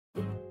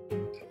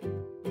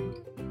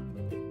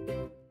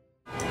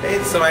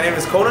Great, so my name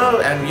is Kona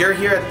and you're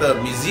here at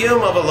the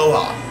Museum of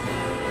Aloha.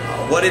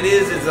 What it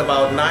is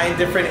about 9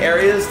 different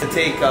areas to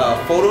take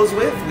photos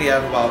with. We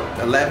have about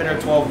 11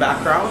 or 12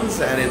 backgrounds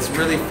and it's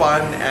really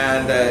fun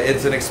and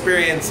it's an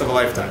experience of a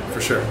lifetime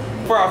for sure.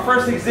 For our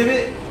first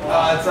exhibit,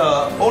 it's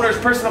a owner's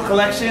personal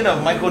collection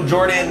of Michael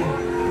Jordan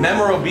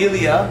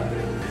memorabilia.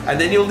 And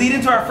then you'll lead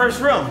into our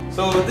first room.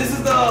 So this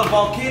is the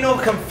volcano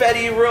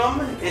confetti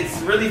room.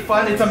 It's really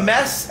fun. It's a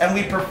mess and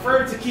we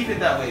prefer to keep it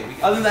that way.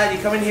 Other than that, you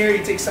come in here,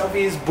 you take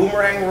selfies,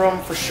 boomerang room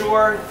for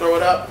sure, throw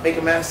it up, make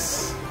a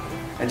mess,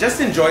 and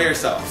just enjoy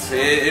yourselves.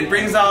 It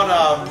brings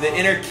out the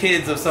inner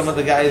kids of some of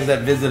the guys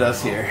that visit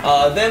us here.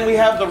 Then we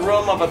have the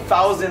room of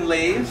 1,000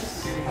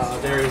 leis.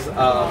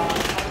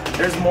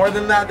 There's more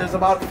than that. There's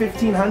about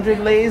 1,500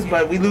 leis,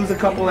 but we lose a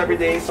couple every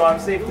day, so I'm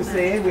safe to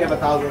say we have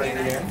 1,000 leis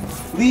in here.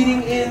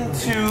 Leading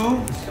into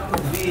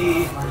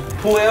the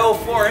Pueo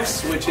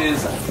Forest, which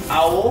is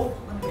owl.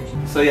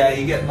 So yeah,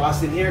 you get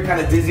lost in here, kind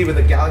of dizzy with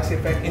the galaxy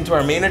effect, into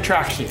our main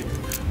attraction.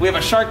 We have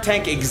a Shark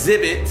Tank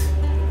exhibit,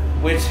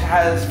 which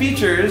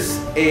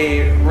features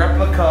a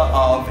replica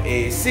of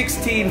a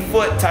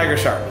 16-foot tiger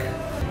shark.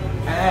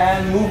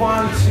 And move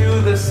on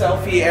to the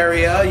selfie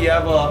area. You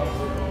have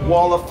a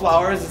wall of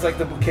flowers. It's like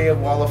the bouquet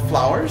of wall of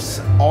flowers,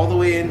 all the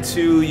way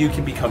into you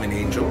can become an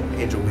angel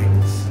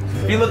wings.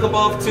 If you look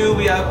above too,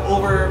 we have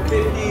over 50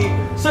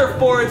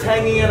 surfboards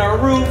hanging in our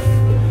roof,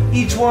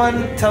 each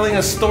one telling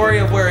a story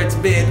of where it's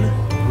been.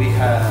 We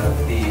have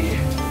the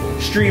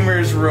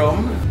streamers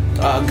room,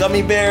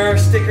 gummy bear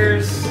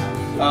stickers.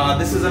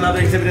 This is another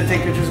exhibit to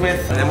take pictures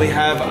with. And then we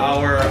have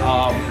our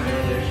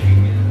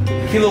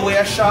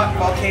Kilauea shot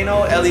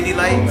volcano LED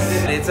lights.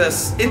 It's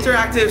an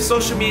interactive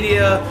social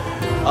media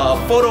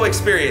photo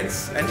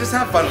experience, and just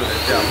have fun with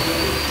it.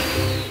 Yeah.